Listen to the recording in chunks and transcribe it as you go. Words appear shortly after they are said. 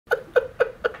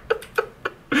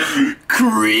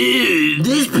cringe.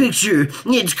 This picture,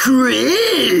 it's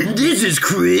cringe. This is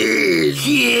cringe.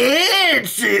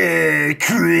 Cancer.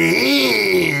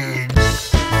 Cringe.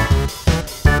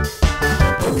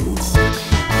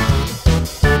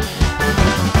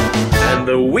 And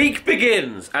the week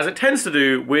begins, as it tends to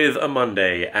do, with a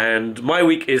Monday, and my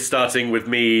week is starting with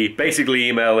me basically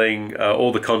emailing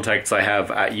all the contacts I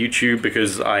have at YouTube,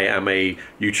 because I am a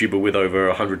YouTuber with over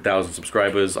 100,000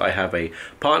 subscribers. I have a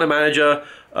partner manager,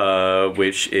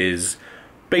 which is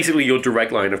basically your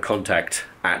direct line of contact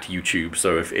at YouTube.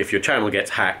 So if your channel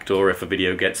gets hacked, or if a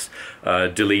video gets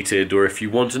deleted, or if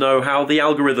you want to know how the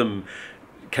algorithm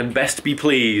can best be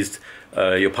pleased,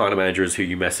 your partner manager is who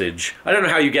you message. I don't know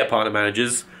how you get partner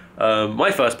managers.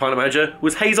 My first partner manager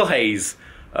was Hazel Hayes,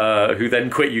 who then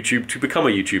quit YouTube to become a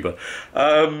YouTuber.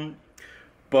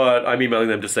 But I'm emailing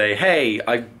them to say, hey,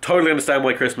 I totally understand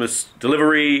why Christmas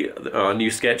delivery, our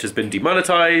new sketch has been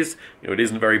demonetized. You know, it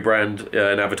isn't very brand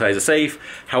and advertiser safe.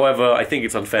 However, I think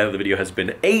it's unfair that the video has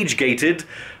been age-gated,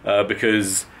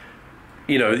 because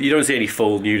you know, you don't see any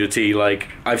full nudity. Like,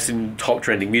 I've seen top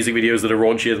trending music videos that are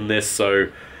raunchier than this, so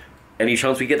any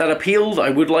chance we get that appealed, I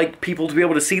would like people to be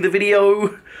able to see the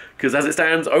video, because as it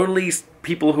stands, only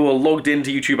people who are logged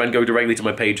into YouTube and go directly to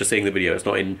my page are seeing the video. It's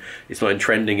not in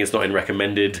trending, it's not in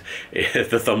recommended,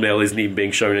 the thumbnail isn't even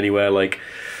being shown anywhere. Like,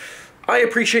 I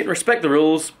appreciate and respect the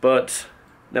rules, but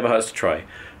never hurts to try.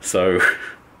 So,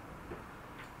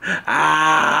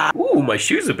 ooh, my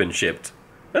shoes have been shipped.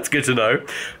 That's good to know.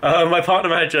 My partner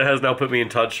manager has now put me in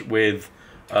touch with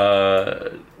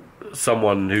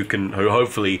someone who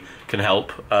hopefully can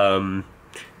help.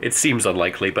 It seems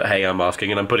unlikely, but hey, I'm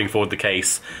asking, and I'm putting forward the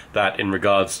case that in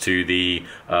regards to the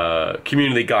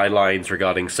community guidelines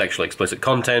regarding sexually explicit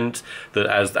content, that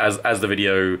as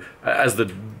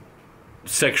the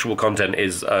sexual content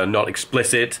is not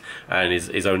explicit and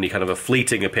is only kind of a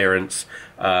fleeting appearance,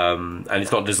 and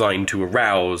it's not designed to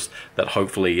arouse, that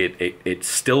hopefully it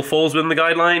still falls within the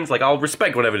guidelines. Like, I'll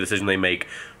respect whatever decision they make,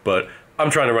 but I'm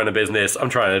trying to run a business, I'm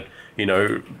trying to, you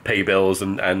know, pay bills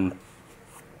and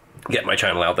get my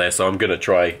channel out there, so I'm gonna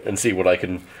try and see what I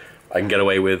can get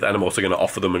away with, and I'm also gonna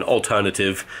offer them an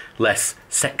alternative, less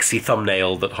sexy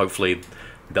thumbnail that hopefully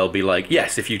they'll be like,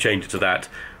 yes, if you change it to that,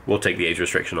 we'll take the age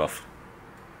restriction off.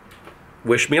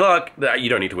 Wish me luck. You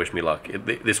don't need to wish me luck.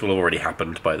 This will have already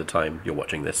happened by the time you're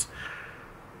watching this.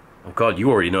 Oh god, you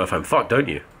already know if I'm fucked, don't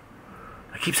you?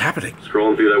 That keeps happening.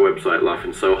 Scrolling through their website,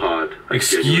 laughing so hard.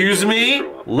 Excuse me?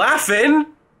 Laughing?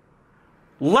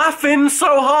 Laughing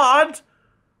so hard?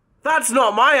 That's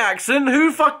not my accent.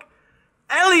 Who fuck...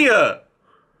 Elliot!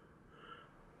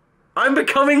 I'm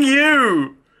becoming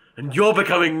you! And you're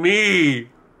becoming me!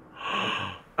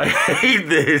 I hate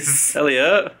this!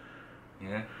 Elliot?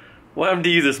 Yeah? What happened to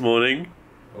you this morning?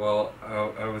 Well,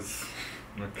 I was...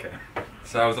 Okay.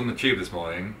 So I was on the tube this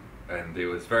morning, and it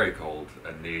was very cold,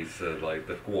 and these are like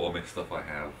the warmest stuff I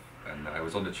have. And I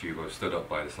was on the tube, I was stood up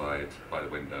by the side, by the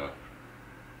window,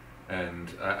 and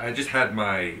I just had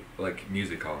my like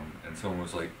music on, and someone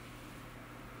was like,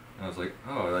 I was like,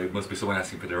 oh, like, must be someone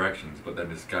asking for directions. But then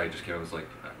this guy just came and was like,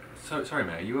 sorry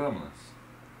mate, are you homeless?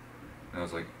 And I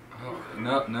was like, oh,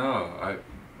 no.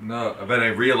 No, and then I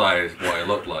realised what I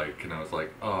looked like, and I was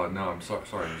like, oh no, I'm sorry.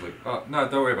 I was like, oh no,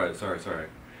 don't worry about it, sorry.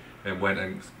 And went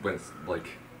like,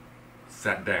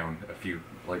 sat down a few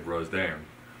like rows down.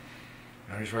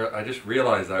 And I just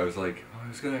realised I was like, oh, he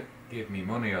was gonna give me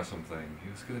money or something. He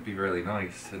was gonna be really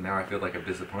nice, and now I feel like I've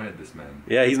disappointed this man.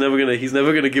 Yeah, he's never gonna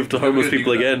give to homeless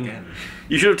people again.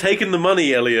 You should have taken the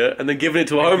money, Elliot, and then given it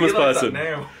to a homeless person.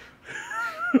 Now.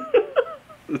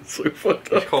 It's so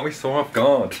fucked up. You caught me so off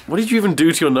guard. What did you even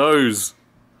do to your nose?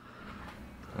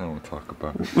 I don't want to talk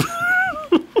about it.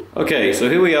 Okay, so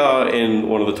here we are in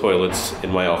one of the toilets in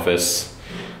my office.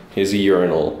 Here's a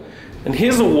urinal. And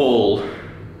here's a wall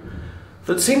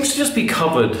that seems to just be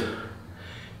covered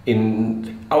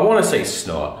in, I want to say,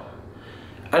 snot.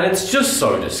 And it's just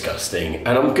so disgusting.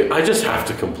 And I just have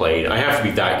to complain. I have to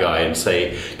be that guy and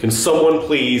say, can someone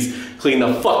please clean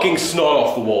the fucking snot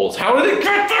off the walls? How did it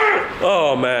get there?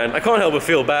 Oh man, I can't help but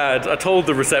feel bad. I told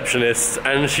the receptionist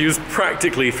and she was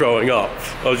practically throwing up.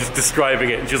 I was just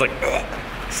describing it and she was like, ugh.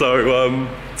 So,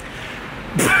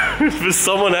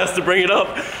 someone has to bring it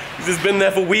up. It's been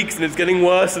there for weeks and it's getting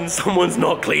worse and someone's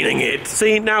not cleaning it.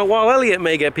 See, now while Elliot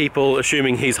may get people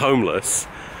assuming he's homeless,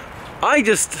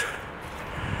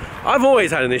 I've always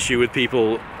had an issue with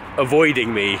people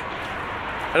avoiding me.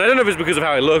 And I don't know if it's because of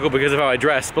how I look or because of how I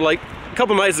dress, but like a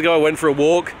couple of nights ago I went for a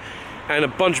walk and a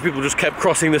bunch of people just kept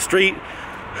crossing the street.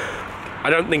 I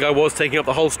don't think I was taking up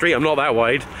the whole street, I'm not that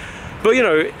wide. But you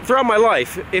know, throughout my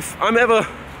life, if I'm ever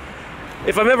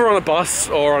if I'm ever on a bus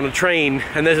or on a train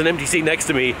and there's an empty seat next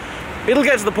to me, it'll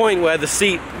get to the point where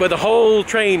the whole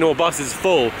train or bus is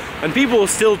full, and people will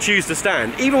still choose to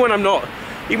stand, even when I've not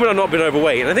been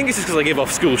overweight. And I think it's just because I give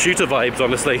off school shooter vibes,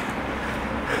 honestly.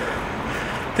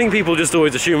 I think people just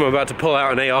always assume I'm about to pull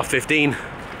out an AR-15.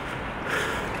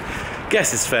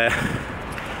 Guess it's fair.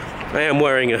 I am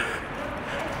wearing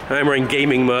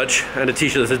gaming merch and a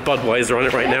t-shirt that says Budweiser on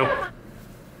it right now.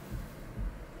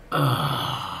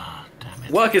 Damn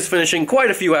it. Work is finishing quite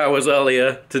a few hours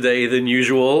earlier today than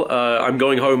usual. I'm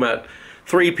going home at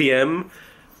 3 PM.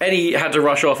 Eddie had to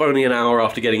rush off only an hour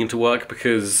after getting into work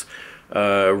because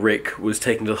Rick was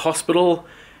taken to the hospital.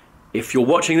 If you're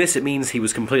watching this, it means he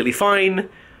was completely fine.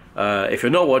 If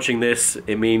you're not watching this,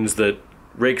 it means that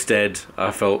Rick's dead.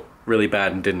 I felt really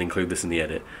bad and didn't include this in the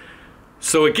edit.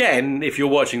 So again, if you're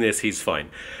watching this, he's fine.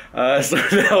 So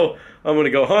now I'm gonna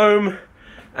go home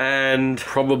and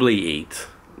probably eat,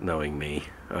 knowing me.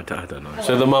 I don't know.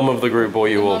 So the mum of the group bought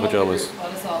you all pajamas.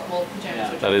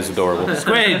 That is adorable.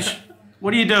 Squidge!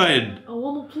 What are you doing? I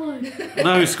wanna play.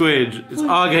 No, Squidge. It's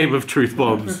our game of truth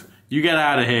bombs. You get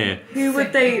out of here. Who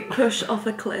would they push off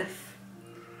a cliff?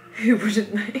 Who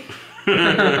wouldn't they?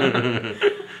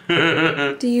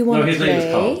 Do you want to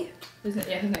play? His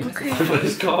name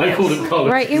is I called him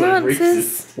Colin. Write your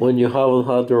answers. When you haven't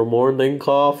had your morning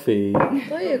coffee.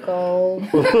 There you go.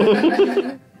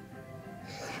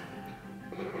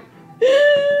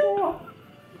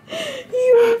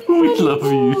 We love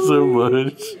you so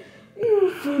much. You're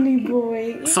a funny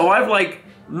boy. So I've like,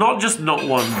 not just not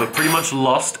won, but pretty much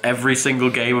lost every single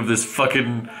game of this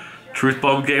fucking truth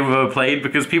bomb game I've ever played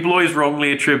because people always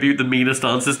wrongly attribute the meanest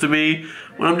answers to me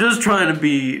when I'm just trying to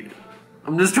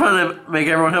make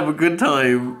everyone have a good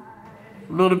time.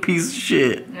 I'm not a piece of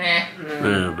shit.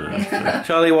 No.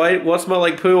 Charlie White, what smelled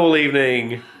like poo all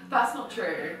evening? That's not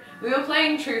true. We were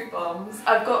playing truth bombs.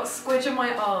 I've got Squidge in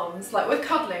my arms, like we're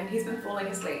cuddling. He's been falling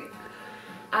asleep,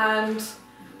 and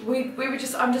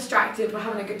I'm distracted. We're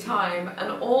having a good time,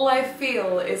 and all I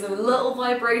feel is a little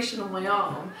vibration on my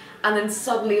arm, and then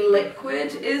suddenly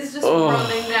liquid is just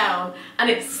running down, and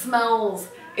it smells.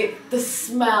 It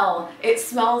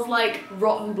smells like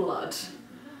rotten blood.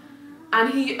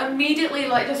 And he immediately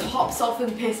like just hops off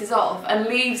and pisses off and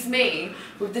leaves me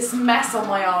with this mess on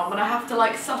my arm, and I have to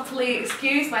like subtly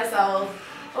excuse myself.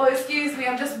 Oh, excuse me,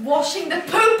 I'm just washing the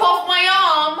poop off my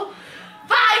arm.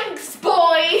 Thanks,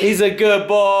 boy. He's a good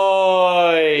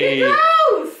boy. You're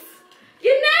gross.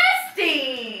 You're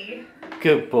nasty.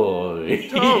 Good boy.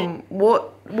 Tom,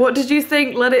 what did you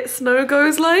think Let It Snow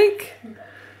goes like?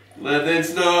 Let it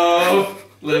snow.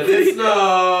 Let it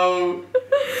snow.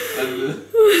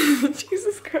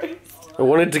 Jesus Christ. I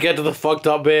wanted to get to the fucked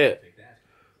up bit.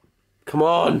 Come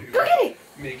on. Okay.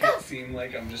 Make it seem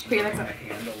like I'm just putting my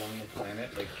hand along the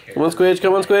planet. Like, come on, Squidge.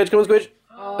 Come on, Squidge. Come on, Squidge.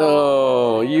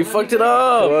 Oh, you fucked it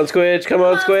up. Come on, Squidge. Come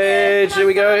on, Squidge. Here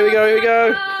we go. Here we go. Here we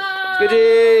go.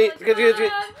 Squidgy. Squidgy. Squidgy.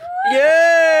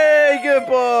 Yay! Good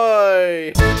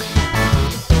boy.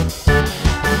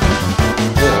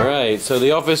 Alright, so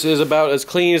the office is about as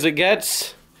clean as it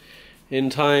gets in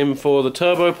time for the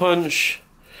Turbo Punch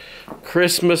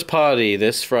Christmas party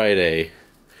this Friday,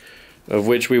 of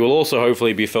which we will also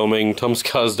hopefully be filming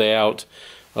TomSka's Day Out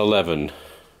 11.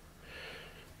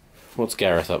 What's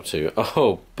Gareth up to?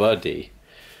 Oh, buddy.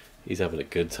 He's having a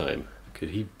good time. Could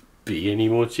he be any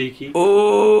more cheeky?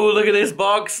 Oh, look at this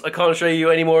box. I can't show you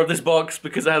any more of this box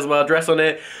because it has my address on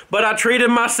it, but I treated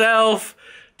myself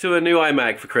to a new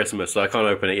iMac for Christmas, so I can't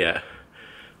open it yet.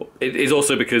 It is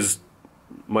also because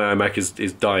my iMac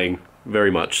is dying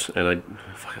very much, and I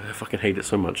fucking hate it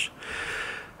so much.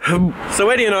 So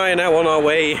Eddie and I are now on our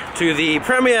way to the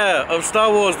premiere of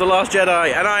Star Wars The Last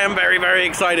Jedi, and I am very, very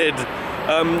excited.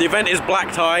 The event is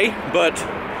black tie, but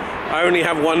I only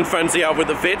have one fancy outfit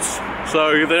that fits,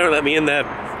 so they don't let me in there,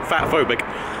 fat phobic.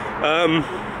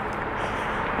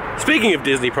 Speaking of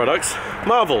Disney products,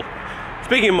 Marvel.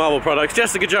 Speaking of Marvel products,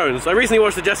 Jessica Jones. I recently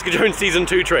watched the Jessica Jones Season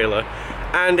 2 trailer,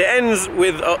 and it ends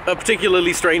with a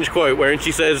particularly strange quote wherein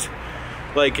she says,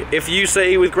 like, if you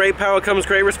say with great power comes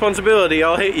great responsibility,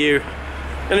 I'll hit you.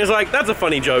 And it's like, that's a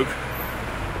funny joke.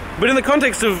 But in the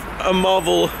context of a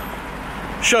Marvel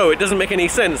show, it doesn't make any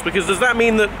sense, because does that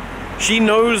mean that she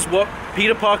knows what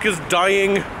Peter Parker's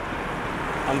dying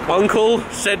uncle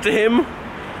said to him?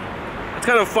 It's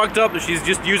kind of fucked up that she's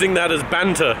just using that as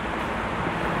banter.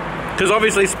 Because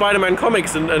obviously Spider-Man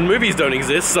comics and movies don't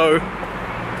exist, so...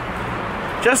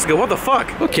 Jessica, what the fuck?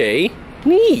 Okay,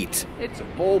 neat. it's a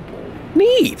bulbul.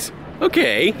 Neat.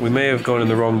 Okay. We may have gone in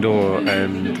the wrong door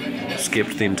and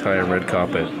skipped the entire red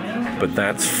carpet, but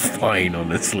that's fine,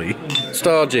 honestly.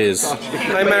 Starges.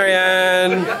 Hi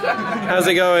Marianne. How's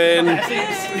it going? You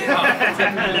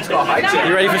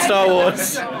ready for Star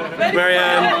Wars?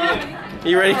 Marianne?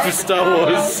 You ready for Star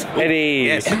Wars? Eddie.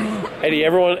 Yes. Eddie,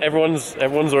 everyone's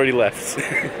already left.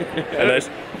 And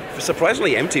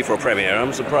surprisingly empty for a premiere,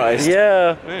 I'm surprised.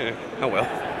 yeah. Oh well.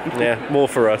 Yeah, more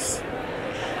for us.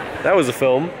 That was a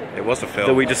film. It was a film.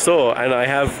 That we just saw, and I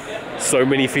have so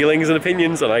many feelings and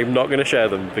opinions, and I'm not going to share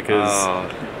them because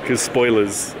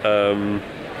spoilers. The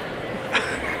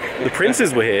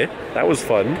princes were here. That was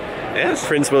fun. Yes.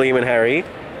 Prince William and Harry.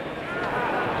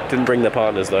 Didn't bring their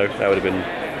partners though. That would have been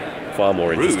far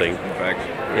more interesting. Rude, in fact.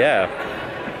 Yeah.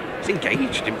 He's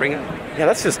engaged. Didn't bring it. Yeah,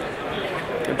 that's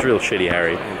real shitty,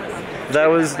 Harry. That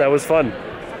was fun.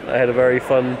 I had a very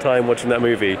fun time watching that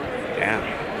movie. Yeah.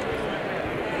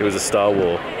 It was a Star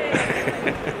War.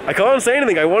 I can't say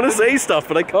anything. I want to say stuff,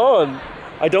 but I can't.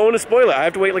 I don't want to spoil it. I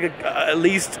have to wait like at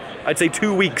least, I'd say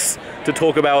 2 weeks to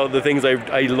talk about the things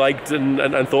I liked and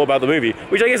thought about the movie,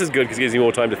 which I guess is good because it gives me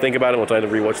more time to think about it, more time to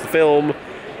rewatch the film.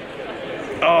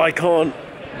 Oh, I can't.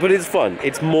 But it's fun.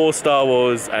 It's more Star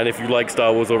Wars, and if you like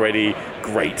Star Wars already,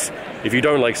 great. If you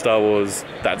don't like Star Wars,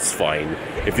 that's fine.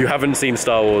 If you haven't seen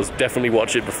Star Wars, definitely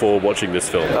watch it before watching this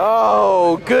film.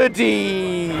 Oh,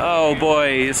 goody! Oh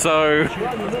boy, so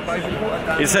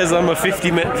it says I'm a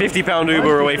 50-pound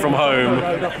Uber away from home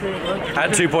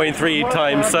at 2.3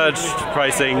 times surge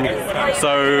pricing,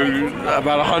 so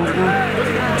about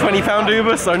 120-pound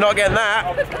Uber, so not getting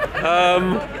that.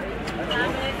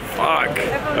 Fuck.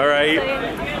 Alright.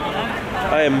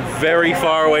 I am very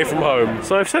far away from home.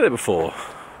 So I've said it before,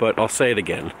 but I'll say it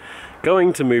again.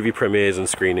 Going to movie premieres and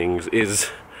screenings is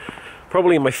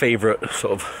probably my favourite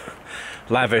sort of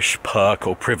lavish perk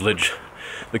or privilege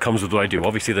that comes with what I do.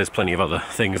 Obviously there's plenty of other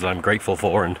things that I'm grateful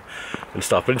for and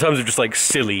stuff, but in terms of just like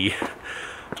silly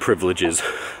privileges,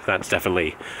 that's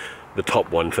definitely the top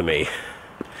one for me.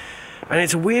 And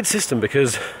it's a weird system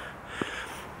because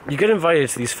you get invited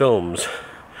to these films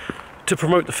to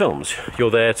promote the films.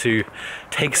 You're there to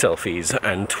take selfies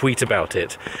and tweet about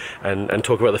it and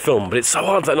talk about the film, but it's so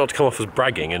hard for that not to come off as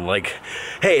bragging and like,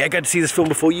 hey, I got to see this film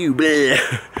before you, bleh.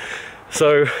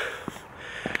 So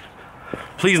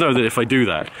please know that if I do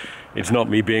that, it's not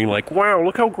me being like, wow,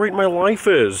 look how great my life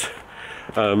is.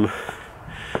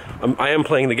 I am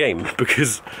playing the game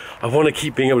because I want to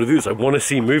keep being able to do this. I want to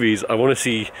see movies, I want to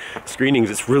see screenings.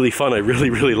 It's really fun. I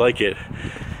really like it.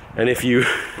 And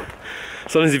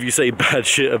sometimes if you say bad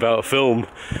shit about a film,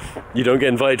 you don't get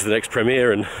invited to the next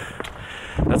premiere, and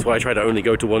that's why I try to only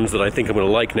go to ones that I think I'm going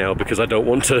to like now, because I don't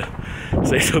want to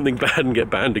say something bad and get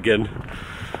banned again.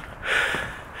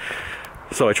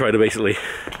 So I try to basically,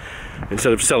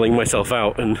 instead of selling myself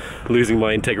out and losing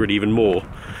my integrity even more,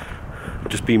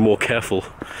 just be more careful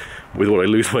with what I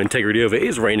lose my integrity over. It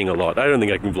is raining a lot. I don't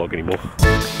think I can vlog anymore.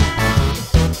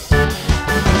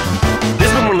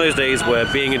 One of those days where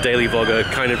being a daily vlogger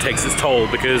kind of takes its toll,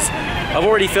 because I've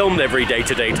already filmed every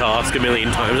day-to-day task a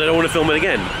million times. I don't want to film it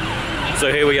again.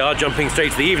 So here we are, jumping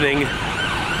straight to the evening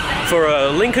for a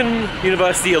Lincoln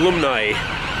University alumni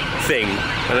thing.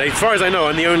 And as far as I know,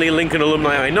 I'm the only Lincoln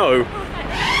alumni I know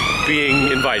being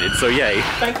invited, so yay.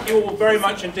 Thank you all very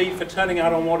much indeed for turning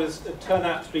out on what has turned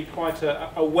out to be quite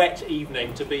a wet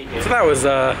evening to be here. So that was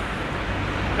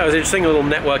interesting, a little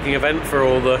networking event for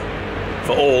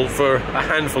a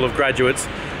handful of graduates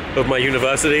of my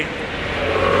university.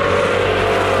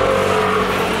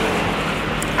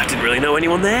 I didn't really know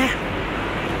anyone there,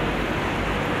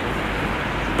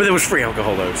 but there was free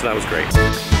alcohol though, so that was great.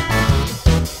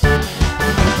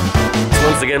 It's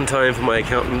once again time for my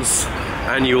accountant's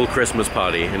annual Christmas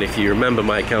party, and if you remember,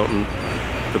 my accountant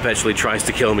perpetually tries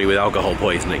to kill me with alcohol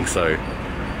poisoning, so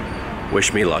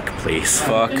wish me luck, please.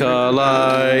 Fuck our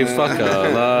lives, fuck our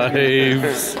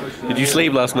lives. Did you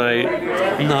sleep last night?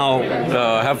 No.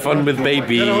 Oh, have fun with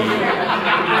baby.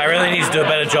 I really need to do a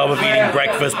better job of eating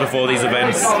breakfast before these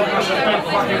events.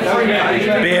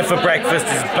 Beer for breakfast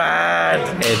is bad.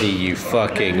 Eddie, you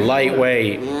fucking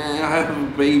lightweight. I have a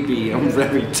baby. I'm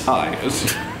very tired.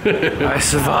 I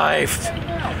survived.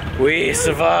 We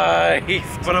survived.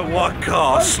 But at what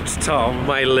cost, Tom?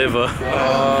 My liver.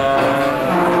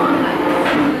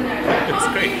 It's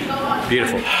great.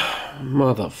 Beautiful.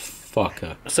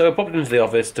 Motherfucker. So I popped into the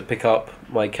office to pick up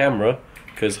my camera,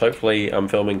 because hopefully I'm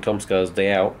filming TomSka's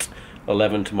Day Out,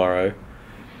 11 tomorrow.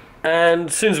 And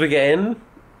as soon as we get in,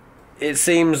 it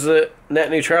seems that net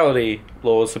neutrality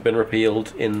laws have been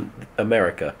repealed in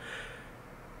America.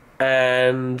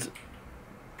 And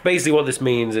basically what this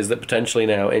means is that potentially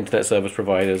now internet service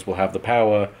providers will have the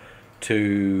power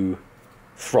to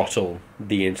throttle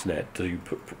the internet, to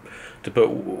put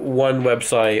one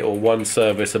website or one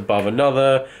service above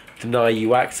another, deny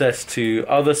you access to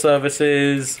other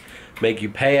services, make you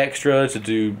pay extra to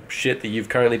do shit that you've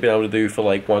currently been able to do for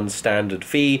like one standard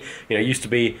fee. You know, it used to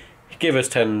be, give us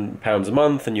 £10 a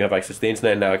month and you have access to the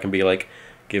internet. Now it can be like,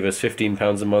 give us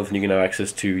 £15 a month and you can have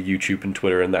access to YouTube and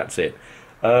Twitter, and that's it.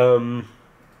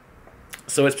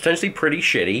 So it's potentially pretty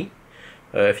shitty.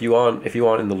 If you aren't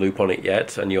in the loop on it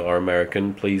yet and you are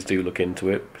American, please do look into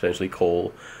it. Potentially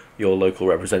call your local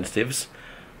representatives.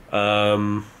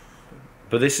 But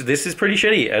this is pretty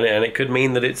shitty, and it could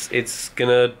mean that it's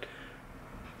gonna,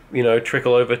 you know,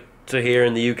 trickle over to here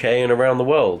in the UK and around the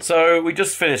world. So we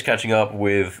just finished catching up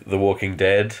with The Walking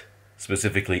Dead,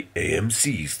 specifically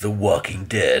AMC's The Walking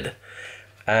Dead,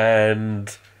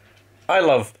 and I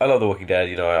love The Walking Dead.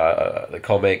 You know, the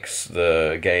comics,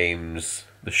 the games,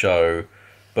 the show,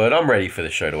 but I'm ready for the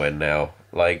show to end now.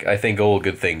 Like, I think all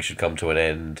good things should come to an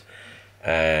end,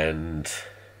 and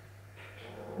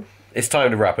it's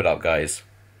time to wrap it up, guys.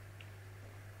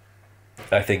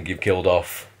 I think you've killed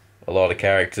off a lot of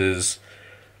characters,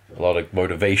 a lot of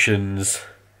motivations.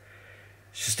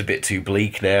 It's just a bit too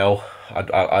bleak now.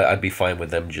 I'd be fine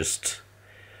with them just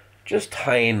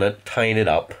tying it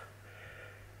up.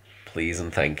 Please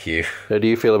and thank you. How do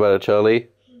you feel about it, Charlie?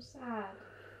 I'm sad.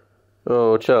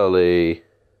 Oh, Charlie.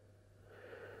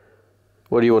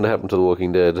 What do you want to happen to The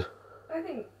Walking Dead? I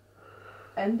think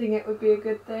ending it would be a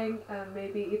good thing, and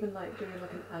maybe even like doing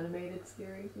like an animated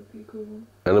series would be cool.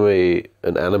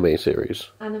 An anime series?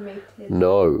 Animated.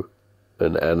 No.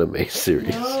 An anime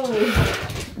series. No.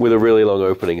 With a really long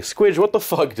opening. Squidge, what the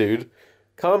fuck, dude?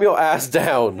 Calm your ass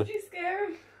down. Did you scare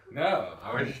him? No,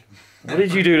 What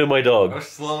did you do to my I dog? was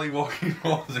slowly walking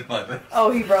towards him like this. Oh,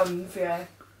 he runs, yeah.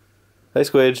 Hey,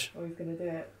 Squidge. Oh, he's gonna do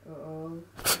it. Uh-oh.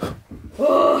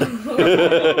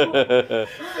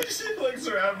 She looks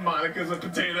around, Monica's a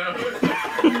potato.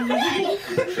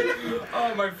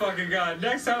 Oh my fucking god.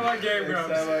 Next time on Game Grumps.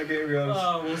 Next time on Game Grumps.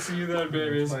 Oh, we'll see you then,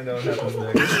 babies. Find out what happens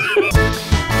next.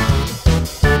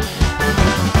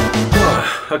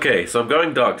 Okay, so I'm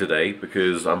going dark today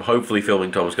because I'm hopefully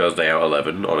filming TomSka's Day Out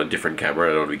 11 on a different camera. I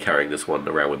don't want to be carrying this one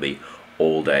around with me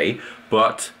all day.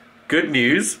 But good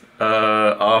news,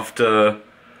 after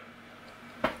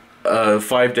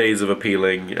 5 days of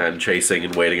appealing and chasing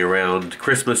and waiting around,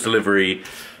 Christmas delivery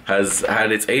has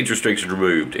had its age restriction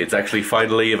removed. It's actually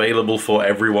finally available for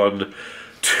everyone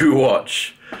to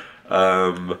watch.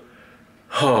 Oh,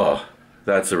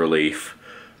 that's a relief.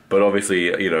 But obviously,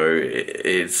 you know,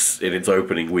 it's in its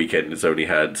opening weekend, it's only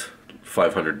had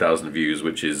 500,000 views,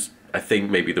 which is, I think,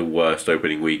 maybe the worst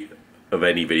opening week of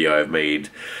any video I've made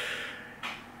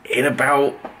in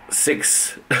about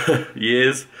 6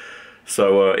 years.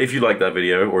 So if you like that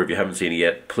video, or if you haven't seen it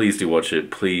yet, please do watch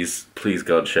it. Please, please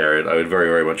God, share it. I would very,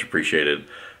 very much appreciate it.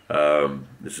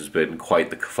 This has been quite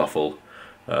the kerfuffle.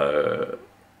 You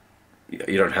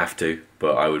don't have to,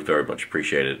 but I would very much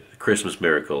appreciate it. Christmas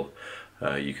miracle,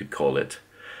 you could call it.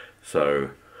 So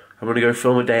I'm going to go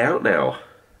film a day out now,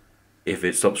 if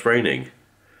it stops raining.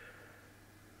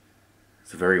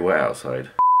 It's very wet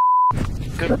outside.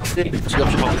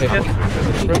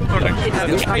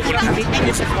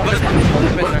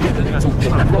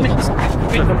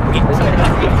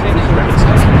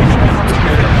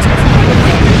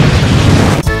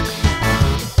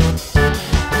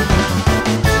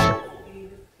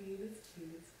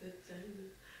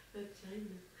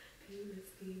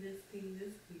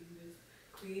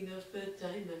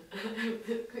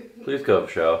 Please go up,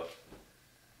 show.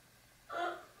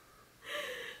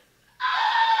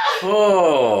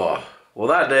 Oh, well,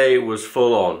 that day was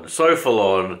full on. So full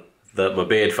on that my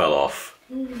beard fell off.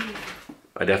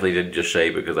 I definitely didn't just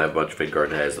shave because I have a bunch of ingrown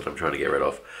hairs that I'm trying to get rid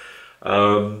of.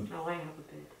 Oh, I have a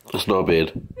beard. It's not a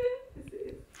beard.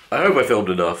 I hope I filmed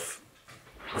enough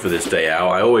for this day out.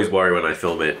 I always worry when I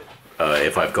film it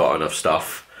if I've got enough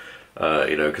stuff.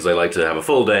 You know, because I like to have a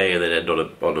full day and then end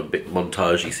on a bit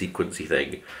montagey, sequencey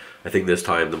thing. I think this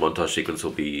time the montage sequence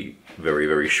will be very,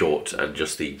 very short and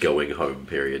just the going home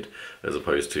period, as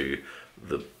opposed to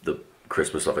the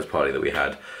Christmas office party that we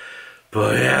had.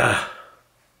 But yeah,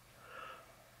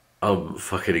 I'm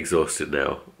fucking exhausted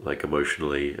now, like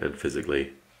emotionally and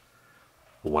physically.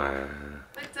 Wow.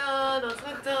 McDonald's,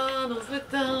 McDonald's,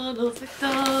 McDonald's,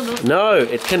 McDonald's. No,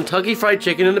 it's Kentucky Fried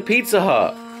Chicken and a Pizza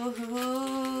Hut.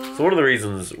 So one of the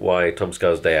reasons why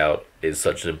TomSka's Day Out is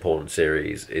such an important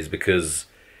series is because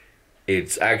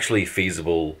it's actually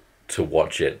feasible to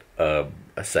watch it a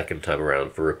second time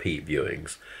around for repeat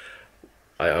viewings.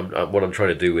 What I'm trying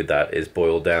to do with that is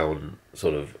boil down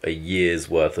sort of a year's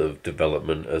worth of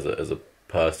development as a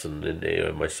person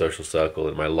in my social circle,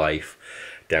 in my life,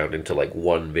 down into like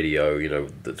one video,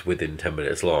 that's within 10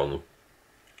 minutes long.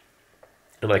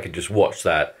 And I can just watch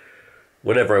that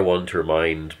whenever I want to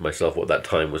remind myself what that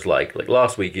time was like. Like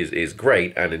last week is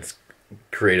great, and it's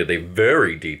created a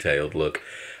very detailed look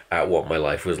at what my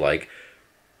life was like.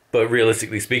 But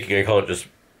realistically speaking, I can't just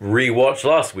re-watch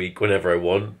last week whenever I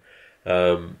want.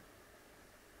 I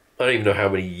don't even know how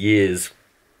many years...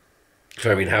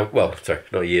 not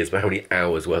years, but how many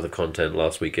hours worth of content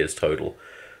last week is total.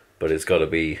 But it's got to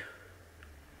be...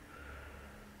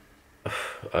 I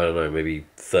don't know, maybe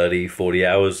 30, 40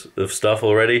 hours of stuff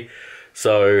already.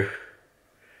 So,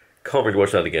 can't really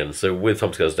watch that again. So with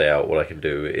TomSka's Day Out, what I can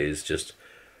do is just,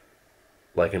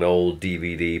 like an old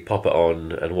DVD, pop it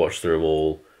on and watch through them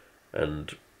all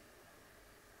and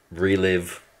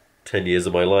relive 10 years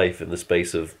of my life in the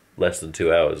space of less than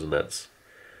 2 hours, and that's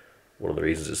one of the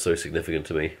reasons it's so significant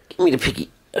to me. Give me the piggy.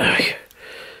 Go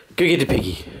get the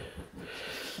piggy.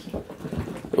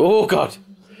 Oh God!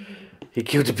 He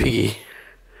killed the piggy.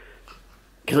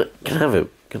 Can I have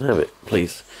it? Can I have it?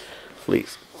 Please.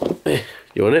 Please.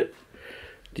 You want it?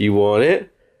 Do you want it?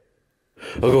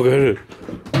 Oh, go.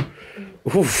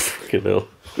 Oof. Good hell.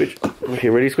 Squidge. Okay,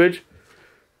 ready, Squidge?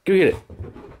 Go get it.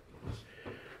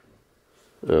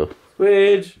 Oh.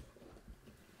 Squidge!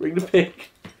 Bring the pig.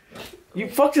 You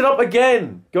fucked it up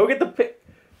again! Go get the pig.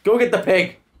 Go get the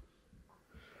pig.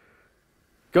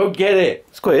 Go get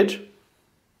it. Squidge,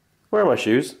 where are my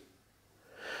shoes?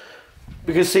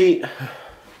 Because see,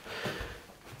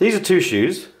 these are 2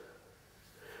 shoes,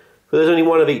 but there's only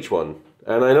one of each one.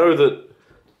 And I know that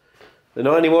they're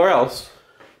not anywhere else.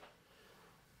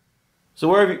 So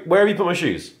where have you put my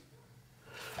shoes?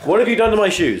 What have you done to my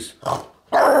shoes?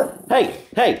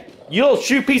 Hey, you little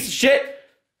shoe piece of shit!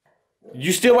 Did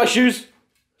you steal my shoes?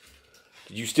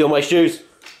 Did you steal my shoes?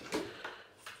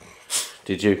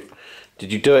 Did you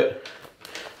do it?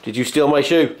 Did you steal my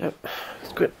shoe?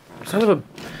 Squid, son of a...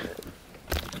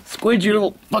 Squid, you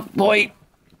little fuck boy!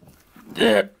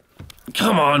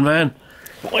 Come on, man!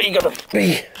 Why are you gonna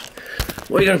be?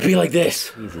 Why are you gonna be like this?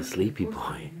 He's a sleepy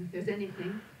boy. If there's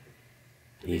anything.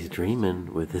 He's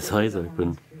dreaming with his eyes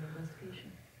open.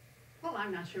 Well,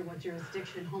 I'm not sure what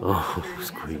jurisdiction Oh,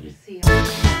 Squeaky.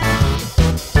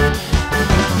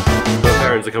 My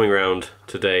parents are coming around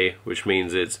today, which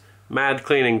means it's mad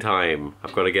cleaning time.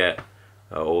 I've got to get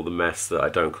all the mess that I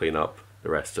don't clean up the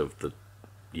rest of the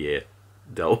year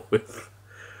dealt with.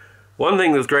 One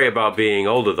thing that's great about being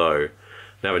older, though,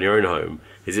 now in your own home,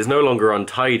 is it's no longer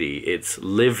untidy, it's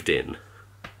lived in.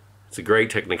 It's a great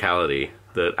technicality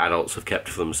that adults have kept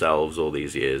for themselves all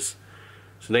these years.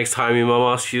 So next time your mum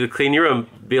asks you to clean your room,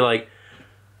 be like,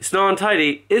 it's not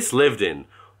untidy, it's lived in.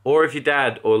 Or if your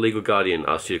dad or legal guardian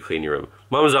asks you to clean your room.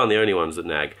 Mums aren't the only ones that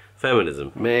nag.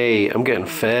 Feminism. May, I'm getting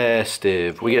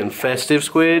festive. We getting festive,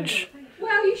 Squidge?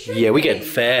 Well, you should. Yeah, we getting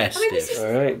festive.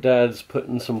 Alright, Dad's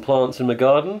putting some plants in the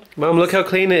garden. Mum, look how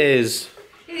clean it is.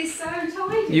 It is so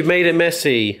tidy. You've made it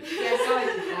messy. Yes, I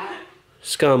did that.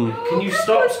 Scum. Oh, can you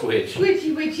stop, Squidge?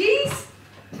 Squidgy widgies.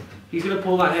 He's gonna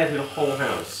pull that hair through the whole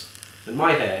house. And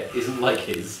my hair isn't like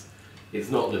his. It's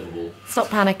not livable. Stop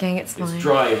panicking, it's fine. It's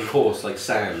dry and coarse like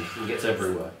sand and gets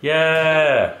everywhere.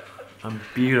 Yeah! I'm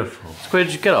beautiful.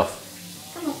 Squidge, get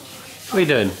off. Come on. What are you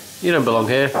doing? You don't belong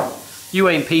here. You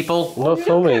ain't people. I'm not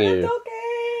filming you.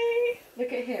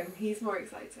 Look at him, he's more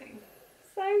exciting.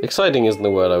 So Exciting isn't the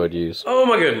word I would use. Oh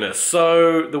my goodness,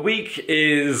 so the week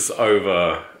is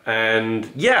over.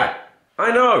 And yeah,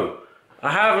 I know.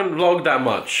 I haven't vlogged that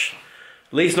much.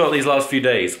 At least not these last few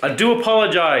days. I do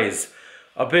apologize.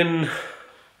 I've been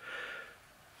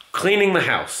cleaning the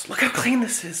house. Look how clean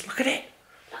this is. Look at it.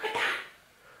 Look at that.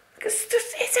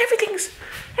 It's everything's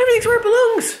where it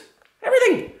belongs.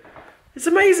 Everything. It's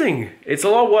amazing. It's a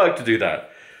lot of work to do that,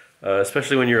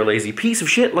 especially when you're a lazy piece of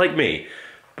shit like me.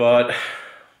 But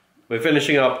we're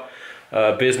finishing up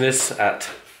business at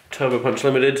Turbo Punch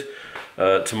Limited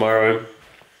tomorrow,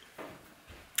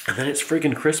 and then it's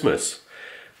friggin' Christmas,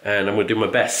 and I'm gonna do my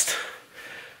best.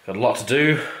 Got a lot to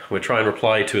do. We're trying to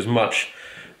reply to as much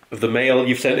of the mail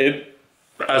you've sent in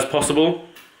as possible.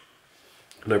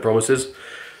 No promises,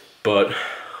 but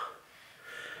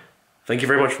thank you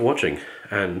very much for watching,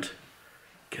 and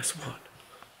guess what?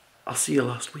 I'll see you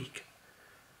last week.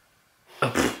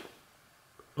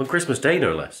 On Christmas Day,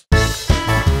 no less.